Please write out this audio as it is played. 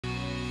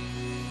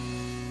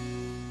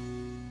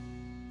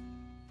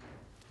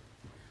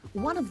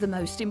One of the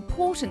most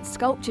important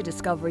sculpture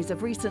discoveries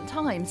of recent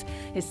times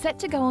is set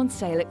to go on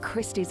sale at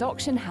Christie's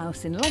auction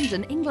house in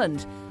London,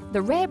 England.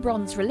 The rare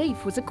bronze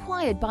relief was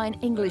acquired by an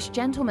English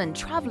gentleman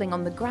travelling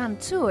on the Grand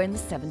Tour in the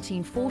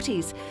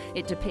 1740s.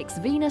 It depicts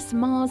Venus,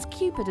 Mars,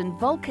 Cupid and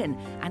Vulcan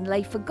and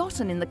lay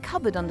forgotten in the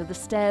cupboard under the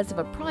stairs of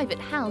a private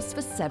house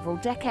for several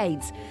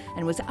decades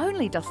and was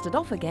only dusted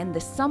off again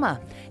this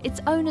summer. Its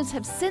owners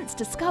have since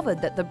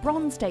discovered that the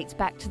bronze dates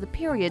back to the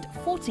period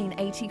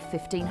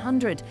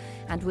 1480-1500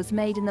 and was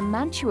made in the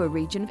Mantua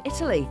region of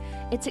Italy.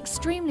 It's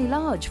extremely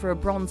large for a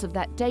bronze of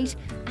that date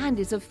and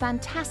is of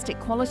fantastic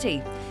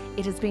quality.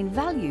 It has been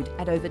valued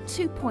at over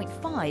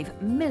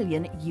 $2.5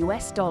 million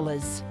US.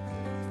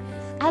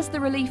 As the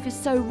relief is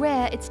so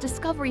rare, its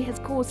discovery has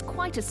caused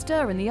quite a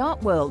stir in the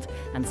art world,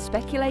 and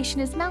speculation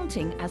is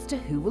mounting as to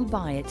who will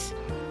buy it.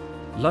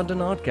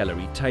 London art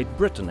gallery Tate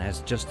Britain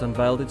has just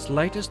unveiled its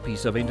latest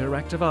piece of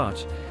interactive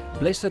art.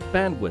 Blessed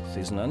Bandwidth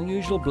is an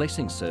unusual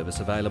blessing service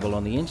available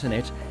on the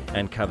internet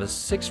and covers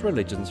 6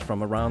 religions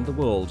from around the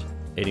world.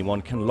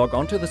 Anyone can log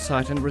onto the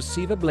site and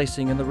receive a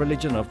blessing in the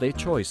religion of their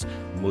choice: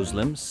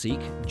 Muslim, Sikh,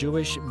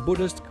 Jewish,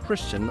 Buddhist,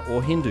 Christian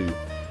or Hindu.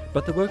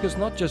 But the work is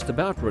not just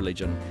about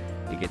religion.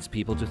 It gets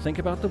people to think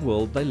about the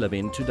world they live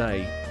in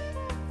today.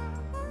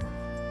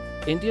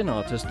 Indian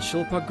artist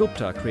Shilpa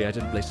Gupta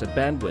created Blessed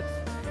Bandwidth.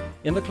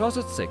 In the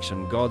closet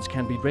section, gods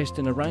can be dressed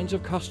in a range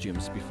of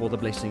costumes before the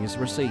blessing is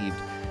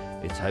received.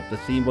 It's hoped the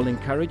theme will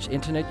encourage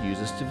internet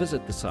users to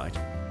visit the site.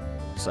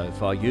 So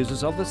far,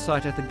 users of the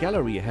site at the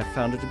gallery have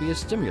found it to be a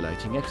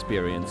stimulating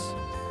experience.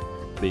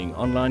 Being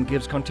online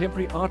gives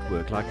contemporary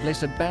artwork like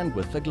Blessed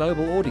Bandwidth a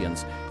global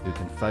audience who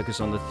can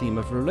focus on the theme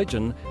of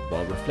religion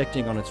while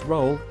reflecting on its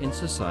role in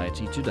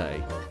society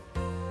today.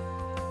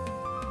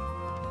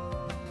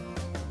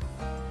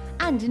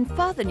 And in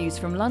further news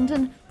from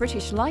London,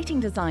 British lighting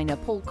designer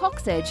Paul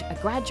Coxedge, a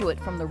graduate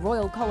from the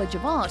Royal College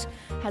of Art,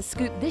 has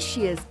scooped this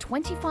year's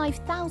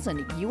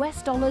 $25,000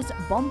 US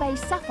Bombay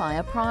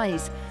Sapphire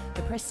Prize.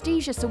 The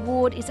prestigious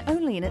award is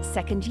only in its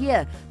 2nd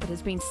year, but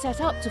has been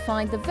set up to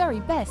find the very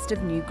best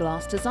of new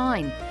glass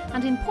design.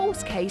 And in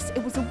Paul's case,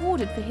 it was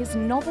awarded for his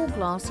novel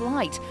glass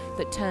light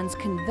that turns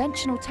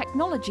conventional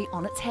technology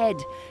on its head.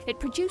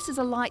 It produces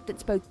a light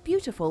that's both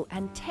beautiful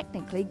and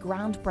technically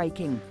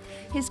groundbreaking.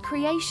 His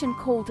creation,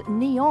 called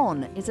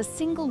Neon, is a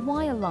single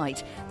wire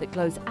light that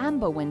glows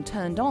amber when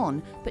turned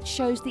on, but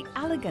shows the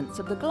elegance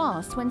of the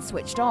glass when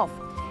switched off.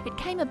 It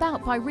came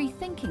about by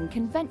rethinking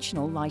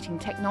conventional lighting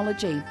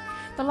technology.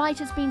 The light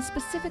has been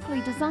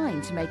specifically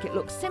designed to make it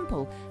look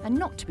simple and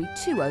not to be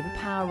too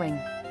overpowering.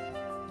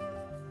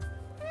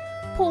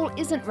 Paul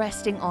isn't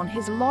resting on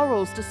his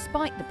laurels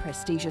despite the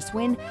prestigious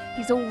win.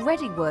 He's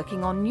already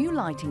working on new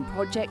lighting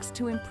projects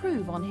to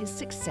improve on his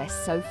success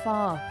so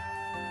far.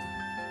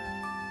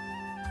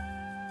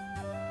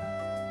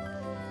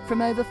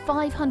 From over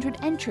 500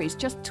 entries,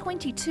 just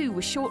 22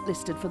 were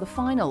shortlisted for the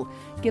final.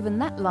 Given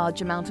that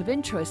large amount of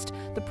interest,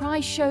 the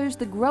prize shows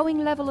the growing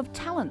level of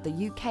talent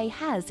the UK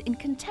has in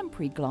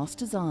contemporary glass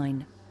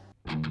design.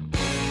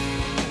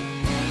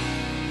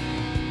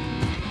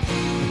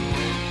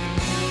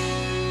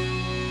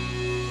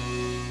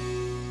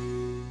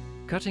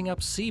 Cutting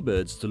up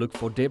seabirds to look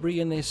for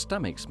debris in their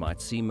stomachs might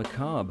seem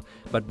macabre,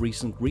 but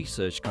recent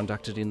research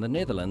conducted in the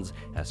Netherlands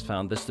has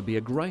found this to be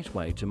a great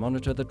way to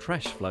monitor the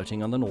trash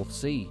floating on the North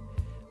Sea.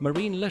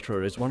 Marine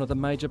litter is one of the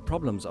major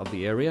problems of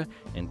the area,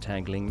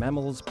 entangling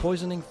mammals,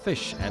 poisoning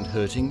fish and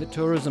hurting the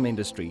tourism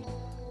industry.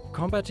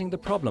 Combating the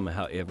problem,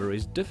 however,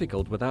 is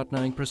difficult without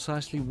knowing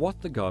precisely what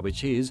the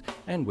garbage is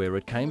and where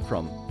it came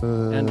from.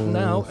 And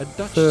now a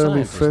Dutch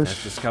scientist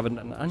has discovered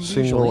an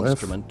unusual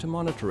instrument to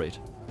monitor it.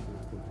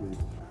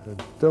 I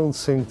don't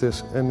think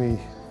there's any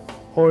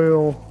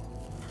oil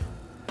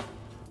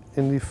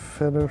in the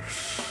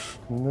feathers,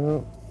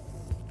 no.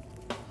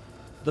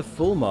 The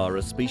fulmar,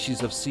 a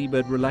species of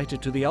seabird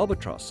related to the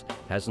albatross,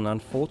 has an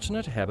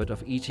unfortunate habit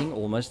of eating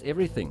almost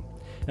everything.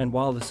 And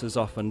while this is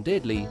often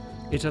deadly,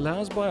 it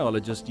allows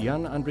biologist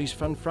Jan Andries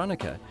van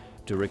Franeker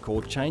to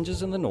record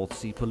changes in the North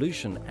Sea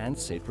pollution and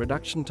set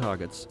reduction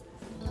targets.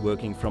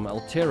 Working from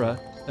Altera,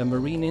 a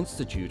marine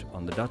institute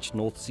on the Dutch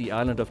North Sea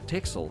island of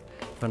Texel,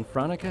 Van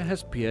Franeker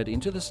has peered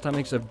into the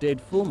stomachs of dead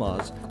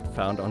fulmars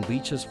found on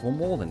beaches for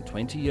more than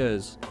 20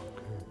 years.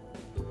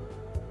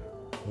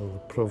 Well,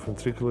 the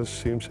proventriculus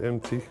seems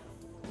empty,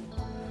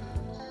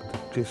 but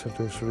the gizzard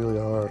is really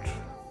hard.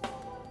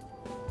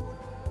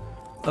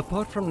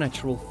 Apart from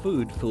natural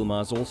food,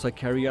 fulmars also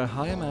carry a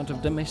high amount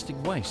of domestic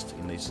waste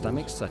in their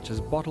stomachs, such as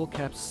bottle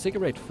caps,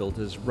 cigarette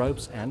filters,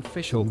 ropes and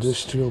fish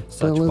hooks.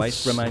 Such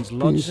waste remains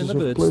lodged in the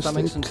bird's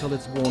stomachs until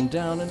it's worn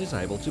down and is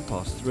able to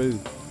pass through.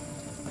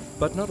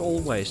 But not all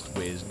waste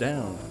wears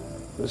down.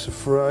 There's a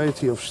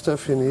variety of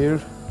stuff in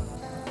here.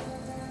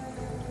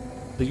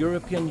 The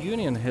European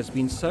Union has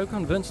been so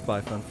convinced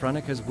by Van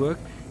Franeker's work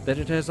that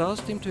it has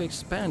asked him to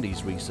expand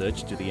his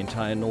research to the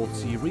entire North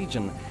Sea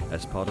region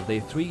as part of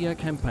their 3-year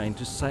campaign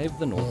to save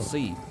the North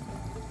Sea.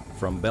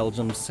 From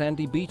Belgium's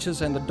sandy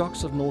beaches and the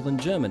docks of northern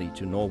Germany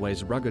to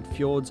Norway's rugged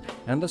fjords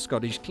and the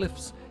Scottish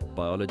cliffs,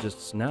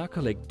 biologists now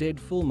collect dead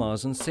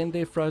fulmars and send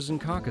their frozen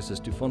carcasses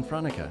to von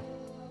Franeker.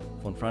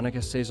 Von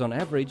Franeker says on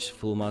average,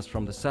 fulmars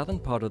from the southern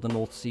part of the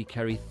North Sea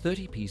carry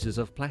 30 pieces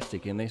of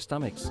plastic in their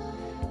stomachs.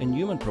 In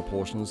human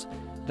proportions,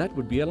 that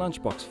would be a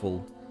lunchbox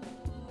full.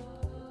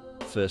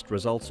 First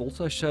results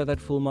also show that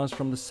fulmars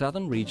from the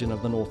southern region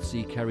of the North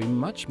Sea carry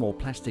much more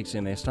plastics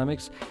in their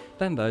stomachs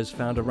than those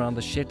found around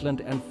the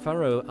Shetland and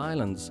Faroe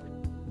Islands.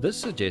 This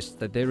suggests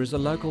that there is a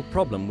local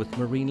problem with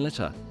marine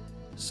litter.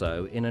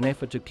 So, in an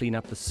effort to clean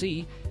up the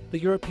sea, the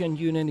European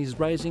Union is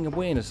raising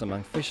awareness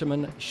among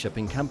fishermen,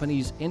 shipping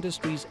companies,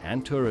 industries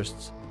and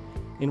tourists.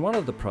 In one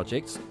of the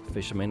projects,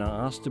 fishermen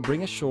are asked to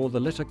bring ashore the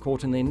litter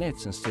caught in their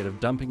nets instead of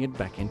dumping it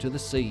back into the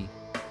sea.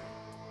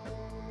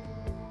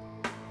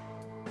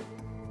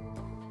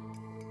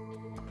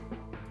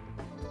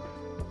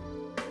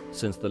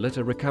 Since the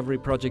litter recovery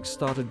project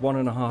started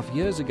 1.5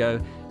 years ago,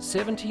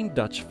 17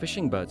 Dutch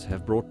fishing boats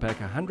have brought back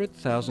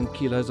 100,000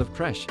 kilos of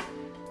trash.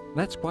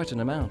 That's quite an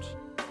amount.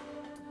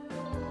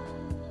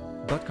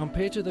 But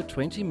compared to the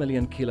 20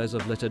 million kilos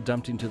of litter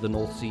dumped into the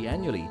North Sea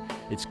annually,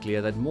 it's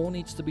clear that more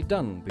needs to be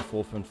done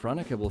before von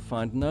Franeker will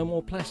find no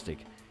more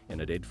plastic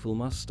in a dead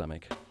fulmar's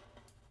stomach.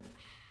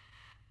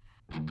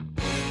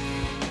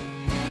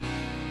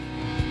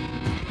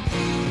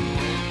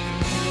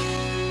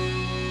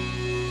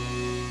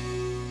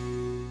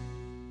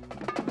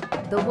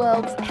 The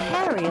world's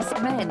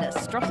hairiest men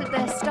strutted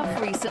their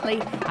stuff recently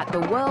at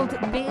the World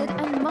Beard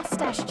and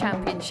Mustache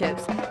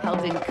Championships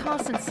held in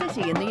Carson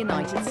City in the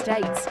United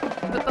States.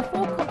 But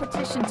before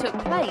competition took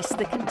place,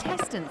 the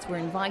contestants were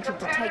invited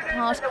to take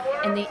part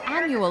in the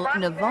annual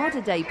Nevada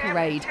Day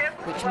Parade,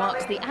 which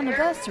marks the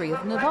anniversary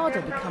of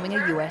Nevada becoming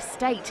a US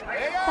state.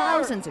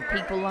 Thousands of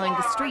people lined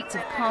the streets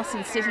of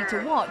Carson City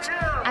to watch,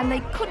 and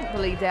they couldn't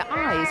believe their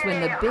eyes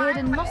when the beard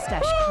and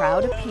mustache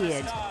crowd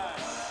appeared.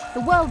 The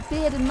World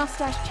Beard and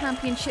Mustache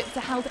Championships are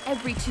held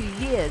every 2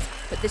 years,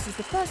 but this is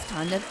the first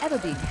time they've ever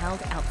been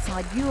held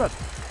outside Europe.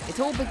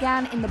 It all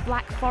began in the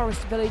Black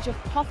Forest village of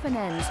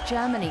Hoffenenz,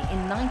 Germany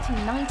in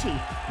 1990,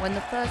 when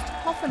the first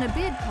Hoffener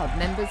Beard Club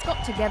members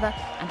got together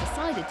and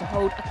decided to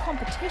hold a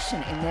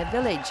competition in their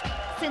village.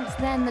 Since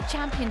then, the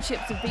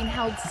championships have been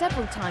held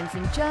several times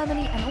in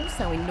Germany and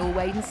also in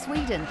Norway and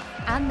Sweden,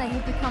 and they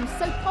have become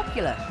so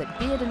popular that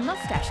beard and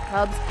mustache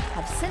clubs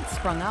have since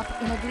sprung up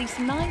in at least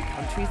 9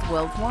 countries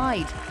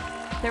worldwide.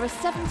 There are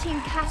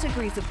 17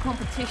 categories of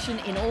competition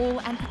in all,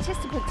 and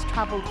participants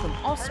travelled from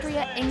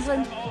Austria,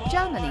 England,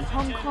 Germany,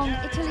 Hong Kong,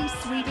 Italy,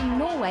 Sweden,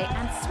 Norway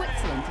and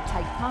Switzerland to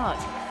take part.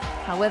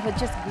 However,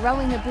 just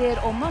growing a beard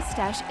or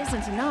mustache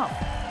isn't enough.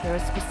 There are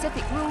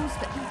specific rules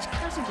for each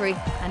category,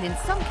 and in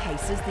some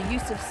cases the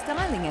use of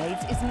styling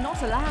aids is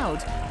not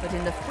allowed, but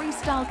in the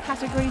freestyle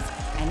categories,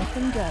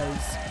 anything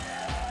goes.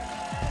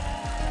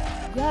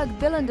 Jörg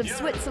Billund of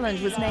Switzerland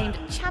was named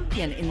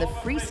champion in the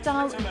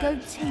freestyle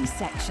goatee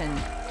section.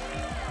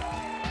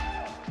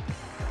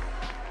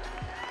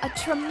 A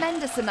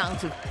tremendous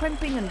amount of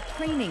primping and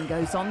preening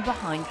goes on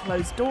behind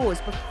closed doors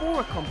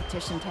before a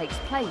competition takes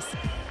place,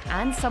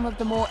 and some of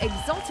the more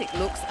exotic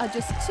looks are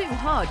just too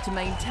hard to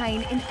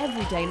maintain in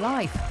everyday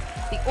life.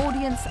 The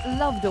audience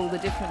loved all the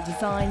different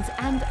designs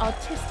and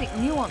artistic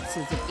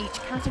nuances of each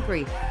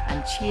category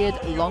and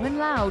cheered long and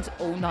loud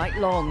all night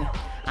long.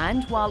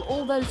 And while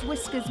all those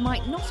whiskers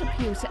might not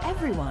appeal to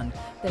everyone,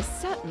 they're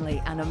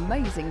certainly an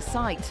amazing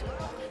sight.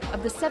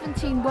 Of the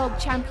 17 World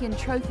Champion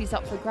trophies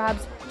up for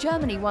grabs,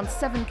 Germany won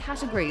 7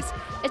 categories.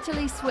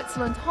 Italy,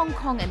 Switzerland, Hong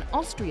Kong and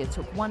Austria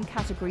took 1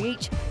 category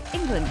each.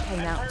 England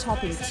came out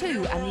top in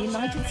 2 and the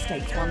United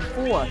States won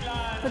 4.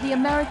 For the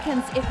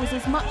Americans, it was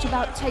as much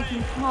about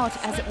taking part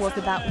as it was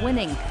about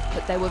winning,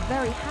 but they were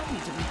very happy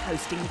to be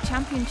hosting the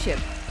championship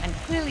and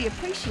clearly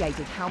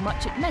appreciated how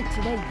much it meant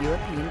to their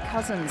European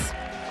cousins.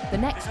 The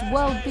next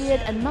World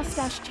Beard and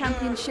Mustache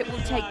Championship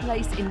will take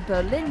place in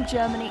Berlin,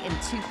 Germany in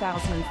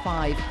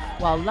 2005,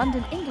 while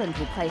London, England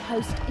will play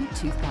host in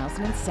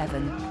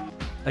 2007.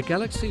 A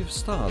galaxy of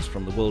stars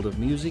from the world of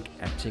music,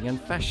 acting and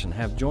fashion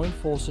have joined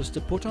forces to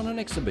put on an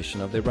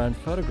exhibition of their own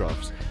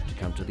photographs to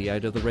come to the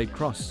aid of the Red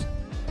Cross.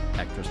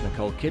 Actress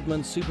Nicole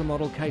Kidman,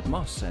 supermodel Kate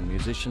Moss and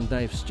musician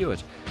Dave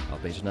Stewart are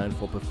better known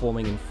for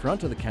performing in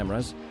front of the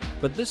cameras,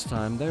 but this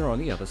time they're on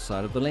the other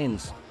side of the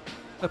lens.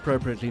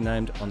 Appropriately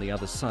named On the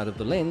Other Side of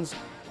the Lens,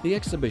 the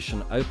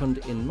exhibition opened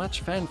in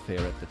much fanfare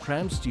at the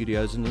Tram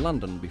Studios in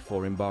London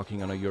before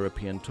embarking on a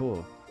European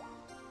tour.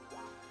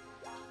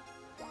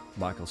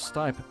 Michael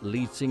Stipe,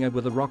 lead singer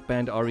with the rock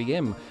band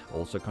REM,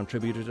 also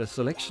contributed a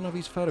selection of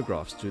his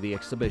photographs to the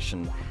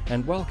exhibition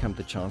and welcomed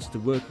the chance to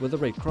work with the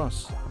Red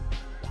Cross.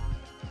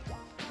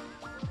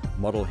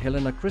 Model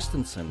Helena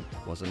Christensen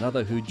was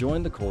another who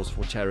joined the cause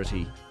for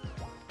charity.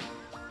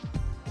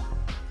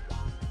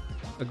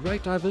 A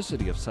great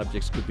diversity of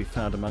subjects could be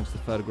found amongst the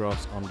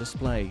photographs on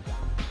display.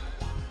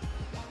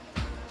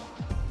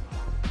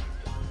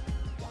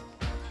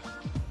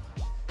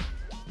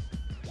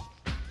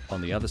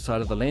 On the Other Side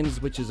of the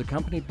Lens, which is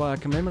accompanied by a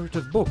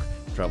commemorative book,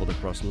 travelled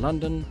across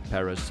London,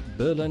 Paris,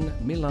 Berlin,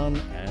 Milan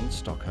and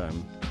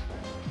Stockholm.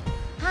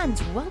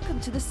 And welcome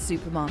to the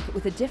supermarket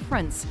with a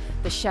difference.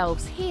 The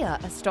shelves here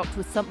are stocked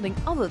with something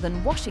other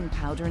than washing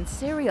powder and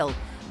cereal.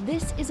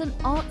 This is an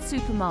art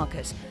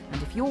supermarket,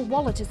 and if your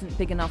wallet isn't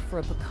big enough for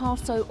a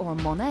Picasso or a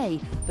Monet,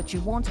 but you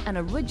want an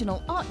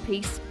original art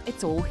piece,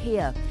 it's all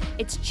here.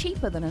 It's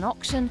cheaper than an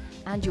auction,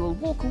 and you will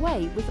walk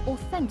away with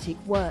authentic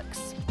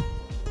works.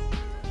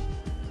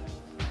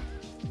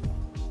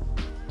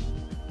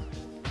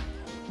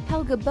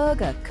 Helga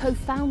Berger,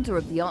 co-founder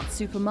of the art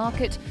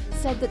supermarket,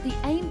 said that the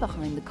aim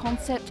behind the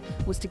concept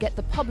was to get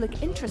the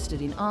public interested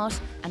in art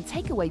and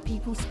take away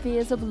people's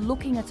fears of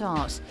looking at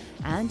art.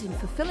 And in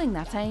fulfilling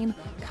that aim,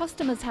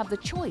 customers have the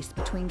choice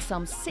between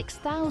some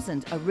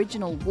 6,000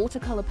 original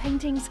watercolour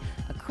paintings,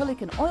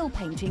 acrylic and oil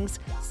paintings,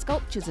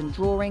 sculptures and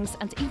drawings,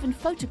 and even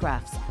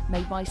photographs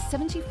made by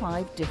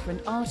 75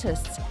 different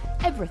artists.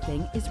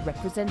 Everything is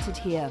represented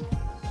here.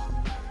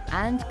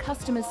 And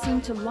customers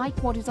seem to like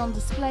what is on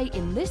display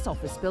in this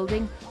office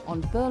building on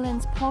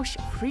Berlin's posh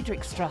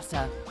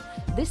Friedrichstrasse.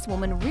 This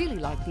woman really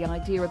liked the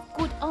idea of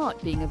good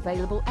art being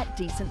available at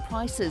decent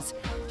prices.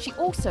 She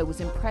also was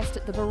impressed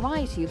at the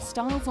variety of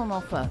styles on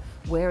offer,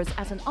 whereas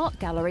at an art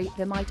gallery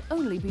there might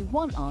only be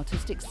one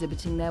artist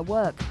exhibiting their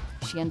work.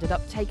 She ended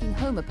up taking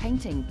home a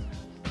painting.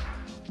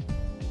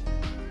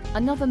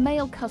 Another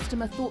male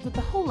customer thought that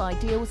the whole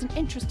idea was an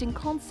interesting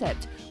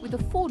concept, with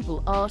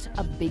affordable art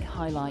a big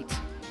highlight.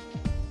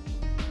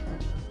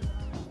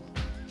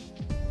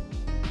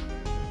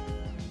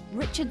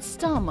 Richard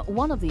Stumm,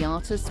 one of the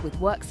artists with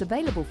works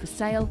available for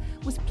sale,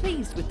 was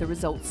pleased with the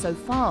results so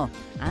far,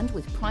 and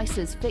with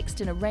prices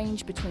fixed in a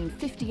range between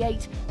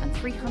 $58 and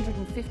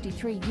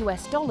 $353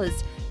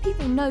 US,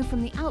 people know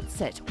from the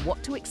outset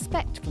what to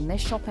expect from their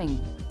shopping.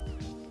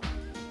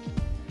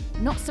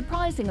 Not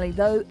surprisingly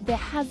though, there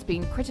has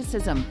been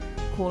criticism,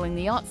 calling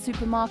the art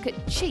supermarket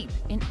cheap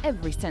in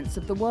every sense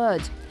of the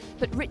word.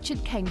 But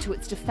Richard came to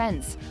its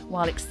defence.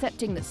 While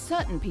accepting that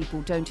certain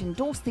people don't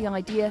endorse the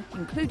idea,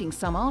 including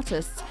some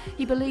artists,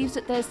 he believes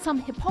that there's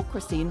some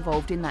hypocrisy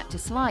involved in that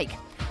dislike.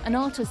 An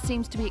artist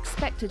seems to be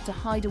expected to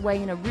hide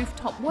away in a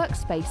rooftop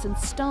workspace and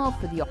starve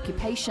for the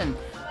occupation,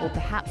 or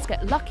perhaps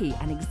get lucky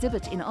and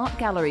exhibit in art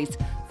galleries.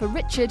 For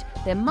Richard,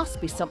 there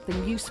must be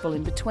something useful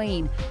in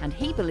between, and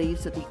he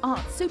believes that the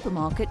art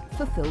supermarket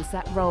fulfills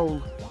that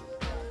role.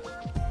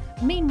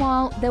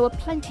 Meanwhile, there were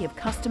plenty of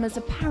customers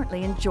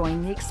apparently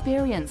enjoying the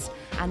experience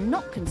and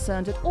not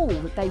concerned at all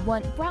that they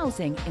weren't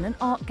browsing in an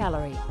art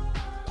gallery.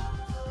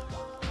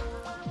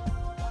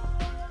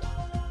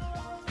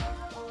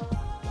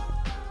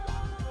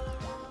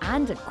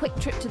 And a quick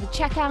trip to the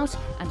checkout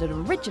and an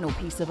original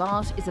piece of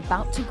art is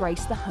about to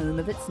grace the home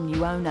of its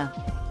new owner.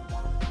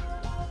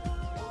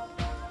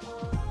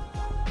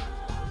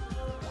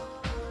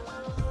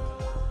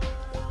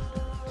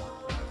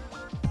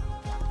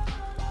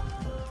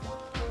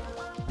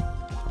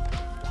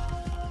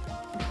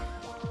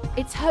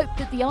 It's hoped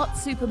that the art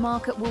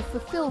supermarket will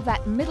fulfill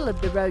that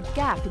middle-of-the-road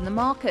gap in the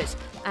market,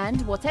 and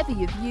whatever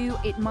your view,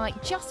 it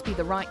might just be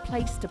the right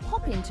place to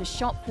pop in to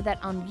shop for that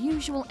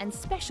unusual and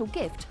special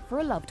gift for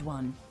a loved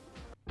one.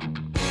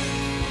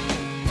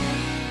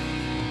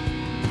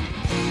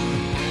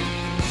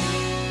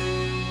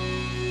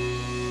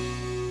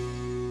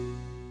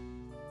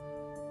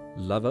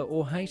 Lover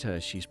or hater,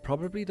 she's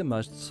probably the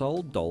most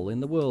sold doll in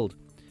the world.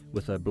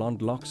 With her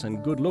blonde locks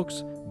and good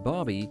looks,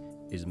 Barbie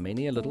is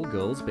many a little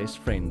girl's best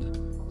friend.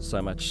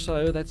 So much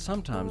so that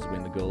sometimes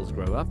when the girls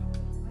grow up,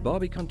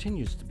 Barbie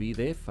continues to be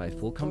their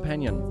faithful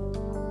companion.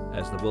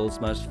 As the world's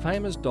most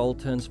famous doll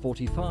turns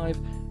 45,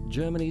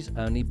 Germany's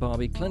only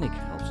Barbie clinic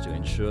helps to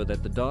ensure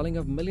that the darling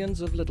of millions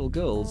of little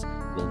girls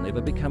will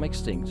never become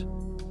extinct.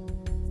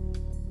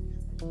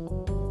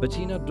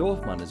 Bettina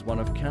Dorfmann is one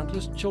of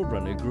countless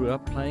children who grew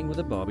up playing with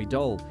a Barbie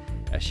doll.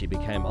 As she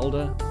became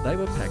older, they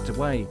were packed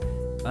away,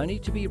 only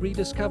to be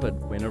rediscovered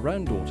when her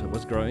own daughter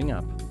was growing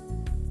up.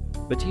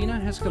 Bettina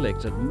has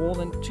collected more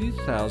than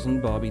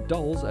 2,000 Barbie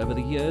dolls over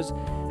the years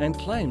and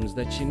claims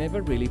that she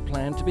never really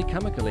planned to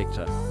become a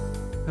collector.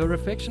 Her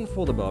affection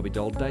for the Barbie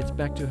doll dates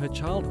back to her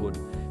childhood,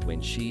 when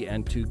she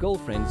and two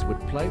girlfriends would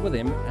play with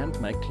them and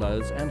make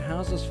clothes and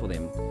houses for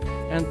them.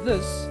 And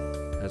this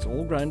has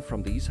all grown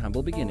from these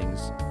humble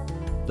beginnings.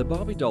 The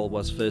Barbie doll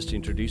was first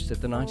introduced at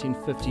the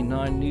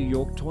 1959 New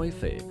York Toy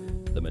Fair.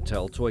 The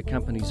Mattel Toy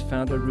Company's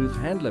founder Ruth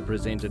Handler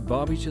presented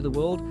Barbie to the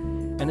world,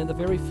 and in the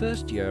very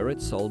first year it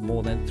sold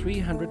more than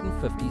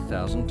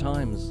 350,000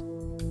 times.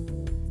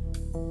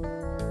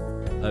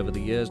 Over the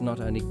years, not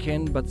only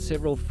Ken but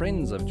several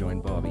friends have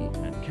joined Barbie,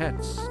 and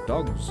cats,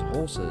 dogs,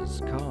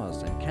 horses,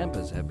 cars and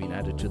campers have been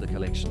added to the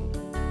collection.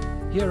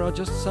 Here are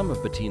just some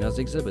of Bettina's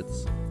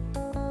exhibits.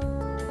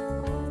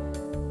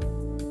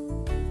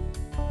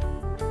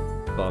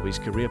 Barbie's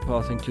career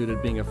path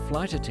included being a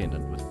flight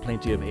attendant, with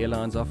plenty of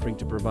airlines offering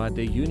to provide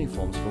their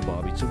uniforms for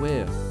Barbie to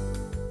wear.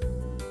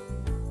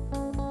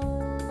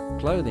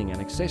 Clothing and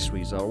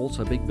accessories are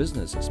also big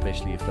business,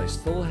 especially if they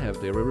still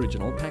have their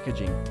original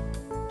packaging.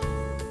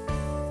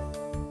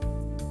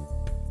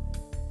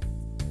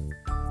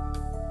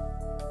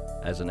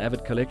 As an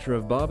avid collector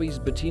of Barbies,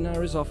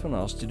 Bettina is often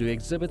asked to do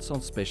exhibits on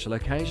special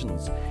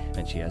occasions,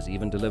 and she has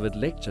even delivered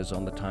lectures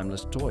on the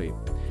timeless toy.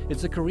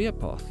 It's a career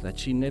path that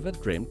she never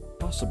dreamt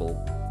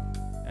possible.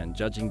 And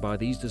judging by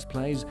these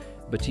displays,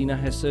 Bettina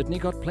has certainly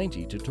got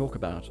plenty to talk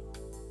about.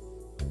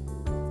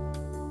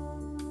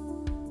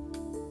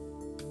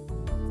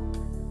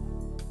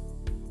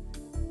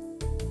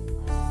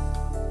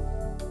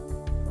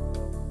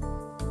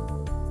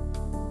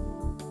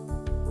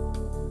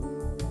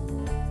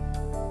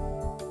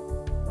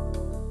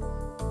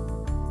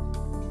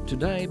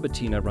 Today,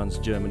 Bettina runs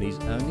Germany's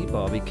only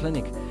Barbie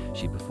clinic.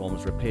 She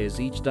performs repairs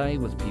each day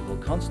with people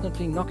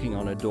constantly knocking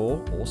on her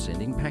door or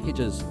sending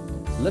packages.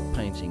 Lip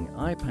painting,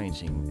 eye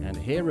painting and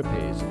hair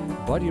repairs,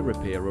 body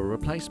repair or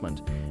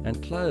replacement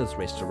and clothes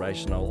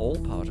restoration are all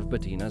part of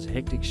Bettina's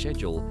hectic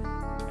schedule,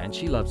 and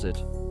she loves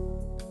it.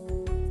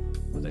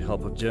 With the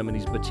help of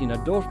Germany's Bettina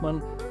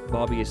Dorfmann,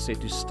 Barbie is set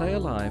to stay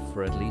alive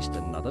for at least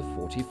another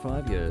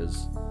 45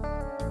 years.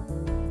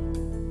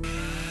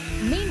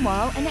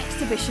 Meanwhile, an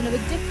exhibition of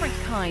a different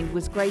kind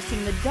was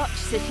gracing the Dutch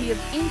city of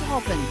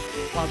Eindhoven.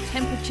 While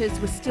temperatures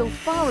were still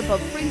far above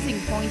freezing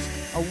point,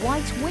 a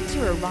white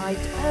winter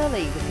arrived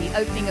early with the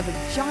opening of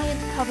a giant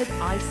covered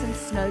ice and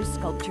snow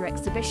sculpture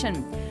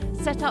exhibition.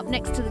 Set up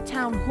next to the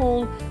town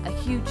hall, a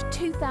huge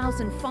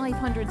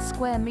 2,500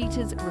 square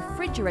metres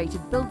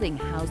refrigerated building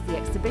housed the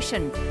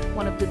exhibition,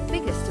 one of the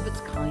biggest of its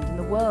kind in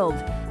the world.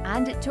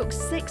 And it took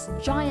 6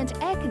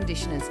 giant air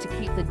conditioners to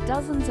keep the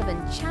dozens of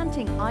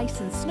enchanting ice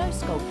and snow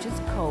sculptures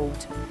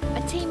cold.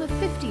 A team of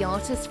 50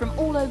 artists from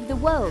all over the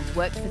world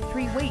worked for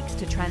 3 weeks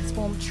to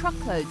transform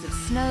truckloads of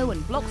snow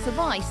and blocks of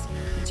ice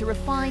into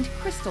refined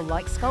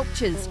crystal-like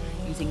sculptures.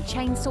 Using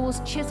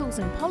chainsaws, chisels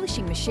and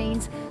polishing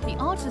machines, the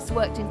artists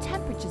worked in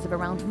temperatures of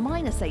around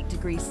 -8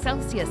 degrees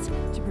Celsius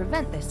to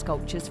prevent their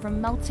sculptures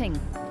from melting.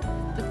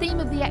 The theme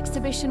of the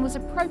exhibition was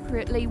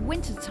appropriately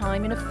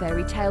wintertime in a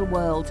fairy tale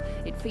world.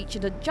 It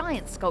featured a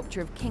giant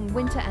sculpture of King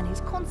Winter and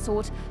his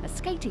consort, a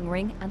skating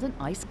ring and an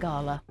ice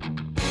gala.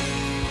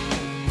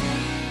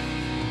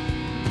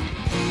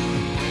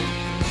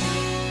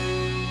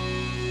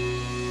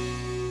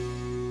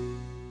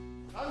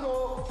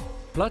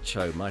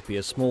 Plötzschau might be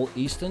a small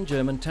eastern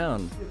German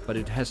town, but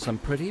it has some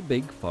pretty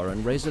big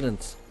foreign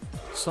residents.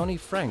 Sonny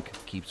Frank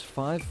keeps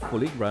 5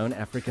 fully grown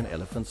African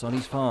elephants on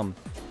his farm.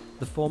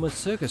 The former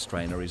circus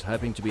trainer is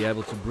hoping to be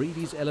able to breed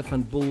his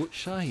elephant bull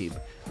Shahib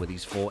with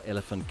his 4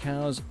 elephant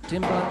cows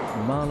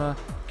Timba, Mala,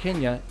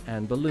 Kenya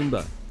and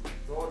Balumba.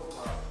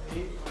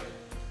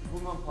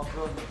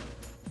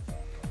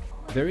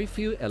 Very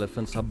few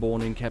elephants are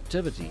born in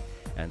captivity,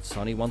 and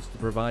Sonny wants to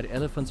provide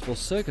elephants for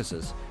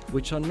circuses,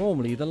 which are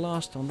normally the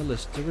last on the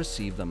list to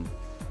receive them.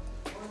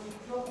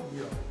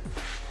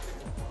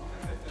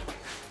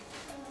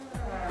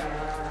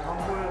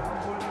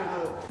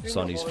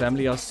 Sonny's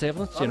family are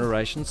 7th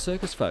generation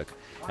circus folk,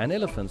 and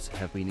elephants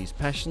have been his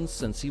passion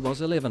since he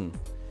was 11.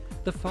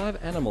 The 5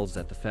 animals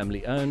that the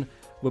family own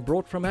were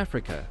brought from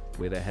Africa,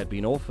 where they had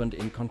been orphaned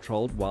in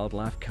controlled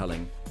wildlife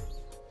culling.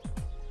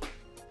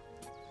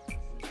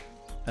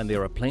 And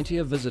there are plenty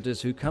of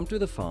visitors who come to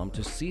the farm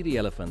to see the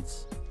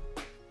elephants.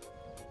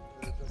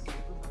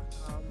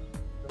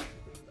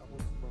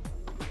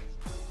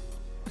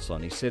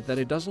 Sonny said that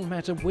it doesn't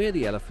matter where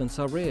the elephants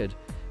are reared.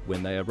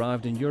 When they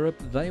arrived in Europe,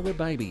 they were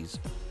babies.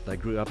 They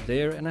grew up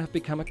there and have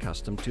become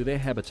accustomed to their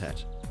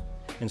habitat.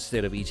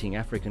 Instead of eating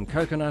African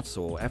coconuts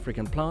or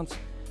African plants,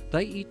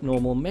 they eat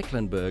normal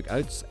Mecklenburg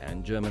oats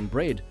and German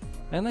bread,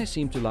 and they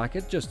seem to like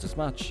it just as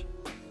much.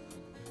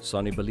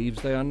 Sonny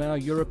believes they are now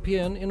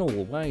European in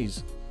all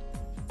ways.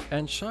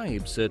 And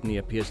Shahib certainly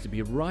appears to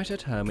be right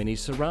at home in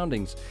his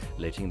surroundings,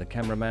 letting the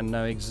cameraman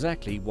know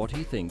exactly what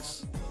he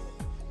thinks.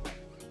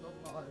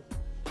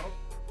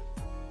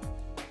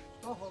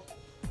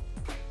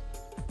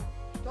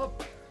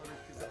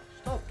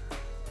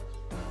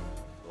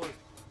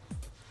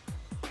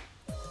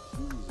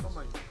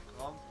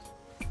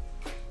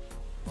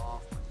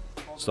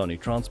 Sonny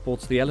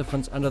transports the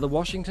elephants under the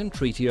Washington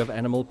Treaty of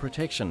Animal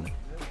Protection.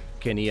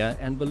 Kenya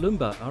and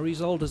Balumba are his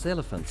oldest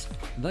elephants.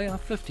 They are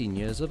 15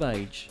 years of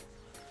age.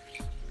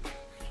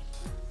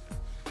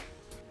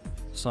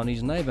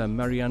 Sonny's neighbour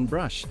Marianne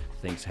Brush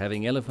thinks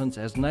having elephants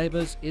as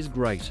neighbours is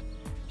great.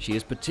 She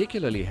is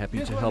particularly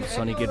happy to help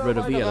Sonny get rid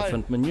of the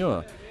elephant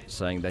manure,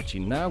 saying that she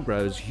now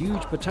grows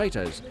huge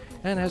potatoes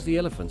and has the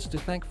elephants to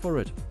thank for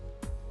it.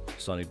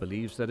 Sonny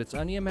believes that it's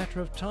only a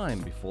matter of time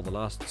before the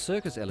last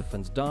circus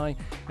elephants die,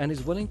 and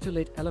is willing to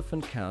let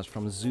elephant cows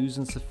from zoos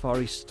and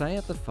safaris stay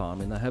at the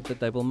farm in the hope that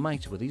they will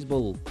mate with his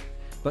bull.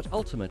 But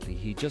ultimately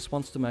he just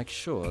wants to make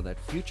sure that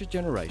future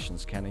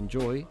generations can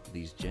enjoy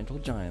these gentle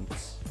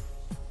giants.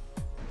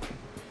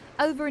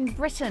 Over in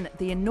Britain,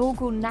 the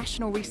inaugural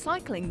National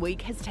Recycling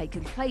Week has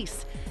taken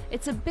place.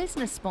 It's a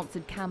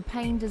business-sponsored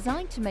campaign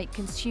designed to make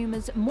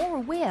consumers more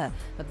aware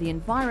of the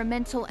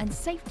environmental and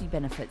safety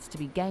benefits to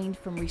be gained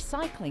from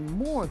recycling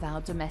more of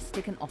our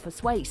domestic and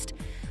office waste.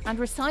 And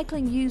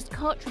recycling used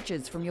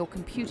cartridges from your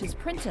computer's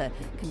printer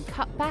can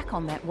cut back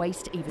on that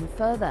waste even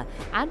further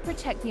and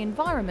protect the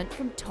environment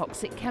from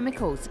toxic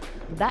chemicals.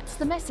 That's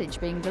the message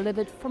being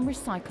delivered from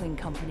recycling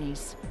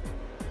companies.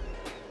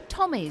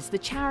 Tommy's, the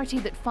charity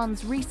that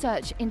funds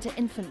research into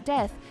infant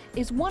death,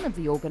 is one of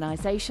the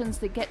organisations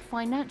that get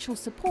financial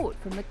support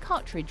from the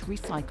cartridge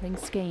recycling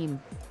scheme.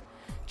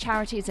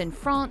 Charities in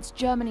France,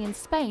 Germany and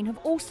Spain have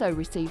also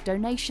received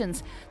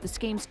donations. The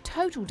scheme's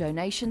total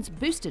donations,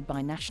 boosted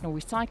by National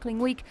Recycling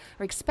Week,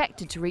 are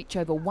expected to reach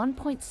over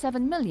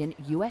 $1.7 million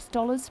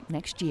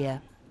next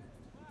year.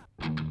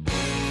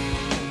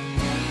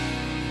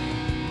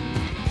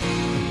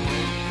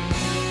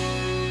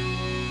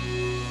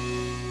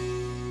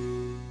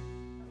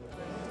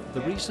 The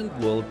recent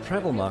World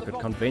Travel Market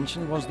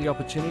Convention was the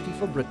opportunity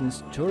for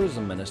Britain's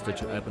Tourism Minister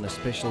to open a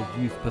special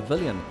youth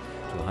pavilion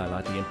to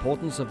highlight the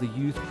importance of the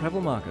youth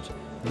travel market,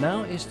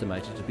 now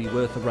estimated to be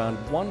worth around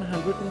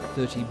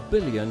 $130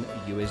 billion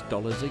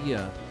a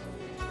year.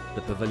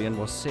 The pavilion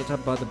was set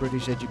up by the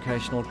British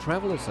Educational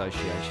Travel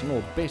Association,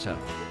 or BETA,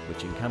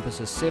 which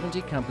encompasses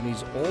 70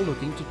 companies all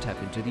looking to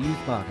tap into the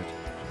youth market.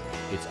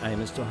 Its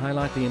aim is to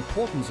highlight the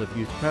importance of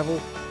youth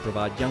travel,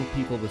 provide young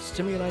people with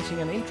stimulating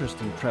and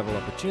interesting travel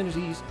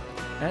opportunities,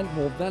 and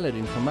more valid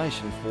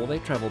information for their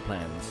travel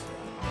plans.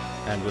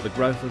 And with the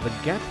growth of the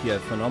gap year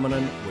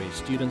phenomenon, where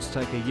students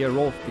take a year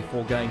off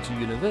before going to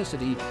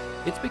university,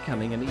 it's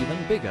becoming an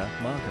even bigger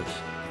market.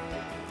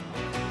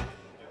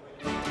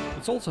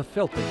 It's also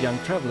felt that young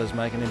travellers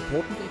make an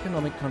important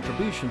economic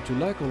contribution to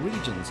local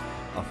regions,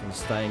 often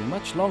staying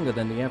much longer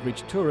than the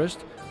average tourist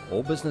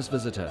or business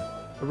visitor,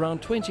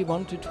 around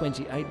 21 to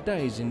 28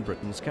 days in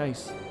Britain's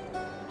case.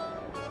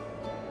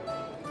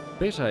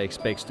 BETA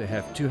expects to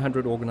have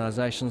 200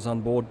 organisations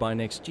on board by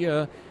next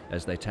year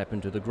as they tap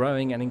into the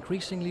growing and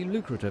increasingly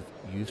lucrative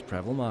youth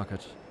travel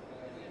market.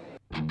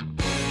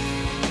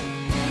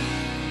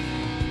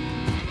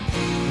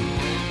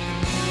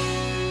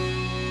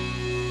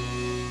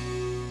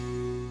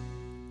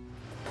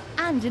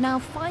 And in our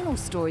final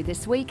story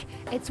this week,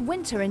 it's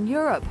winter in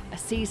Europe, a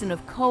season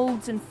of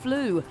colds and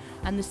flu,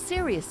 and the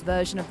serious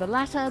version of the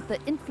latter, the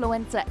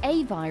influenza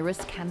A virus,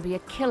 can be a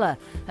killer,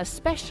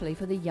 especially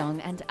for the young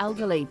and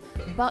elderly.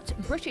 But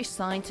British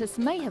scientists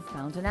may have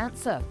found an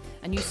answer.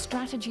 A new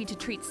strategy to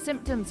treat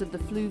symptoms of the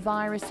flu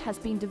virus has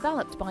been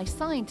developed by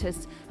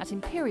scientists at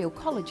Imperial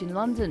College in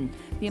London.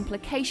 The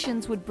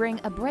implications would bring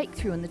a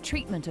breakthrough in the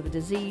treatment of a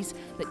disease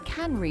that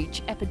can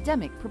reach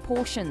epidemic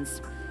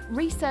proportions.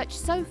 Research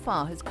so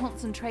far has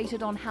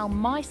concentrated on how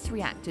mice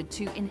reacted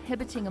to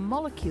inhibiting a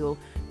molecule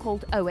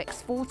called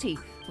OX40,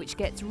 which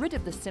gets rid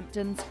of the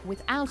symptoms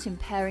without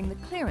impairing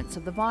the clearance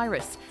of the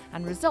virus,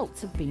 and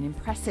results have been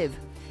impressive.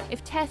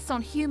 If tests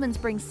on humans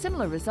bring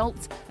similar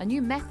results, a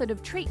new method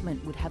of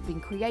treatment would have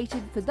been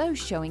created for those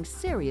showing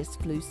serious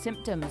flu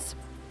symptoms.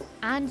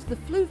 And the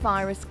flu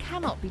virus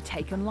cannot be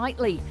taken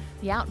lightly.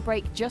 The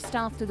outbreak just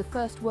after the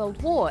First World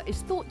War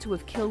is thought to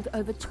have killed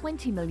over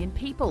 20 million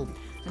people.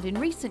 And in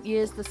recent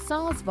years, the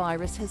SARS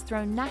virus has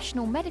thrown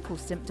national medical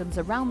systems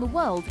around the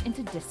world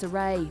into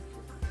disarray.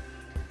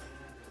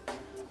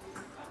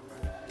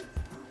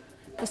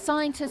 The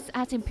scientists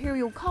at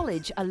Imperial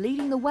College are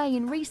leading the way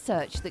in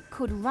research that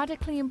could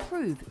radically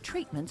improve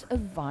treatment of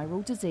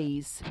viral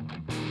disease.